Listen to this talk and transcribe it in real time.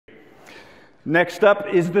Next up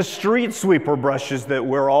is the street sweeper brushes that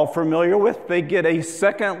we're all familiar with. They get a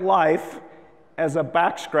second life as a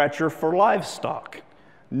back scratcher for livestock.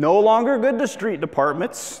 No longer good to street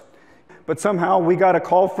departments, but somehow we got a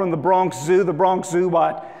call from the Bronx Zoo. The Bronx Zoo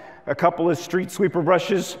bought a couple of street sweeper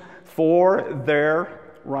brushes for their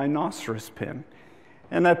rhinoceros pen.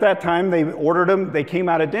 And at that time, they ordered them. They came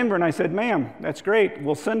out of Denver, and I said, ma'am, that's great.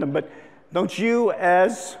 We'll send them. But don't you,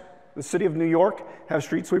 as the city of New York, have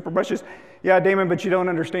street sweeper brushes? Yeah, Damon, but you don't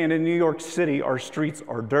understand. In New York City, our streets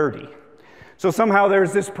are dirty. So somehow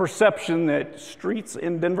there's this perception that streets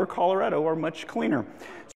in Denver, Colorado are much cleaner.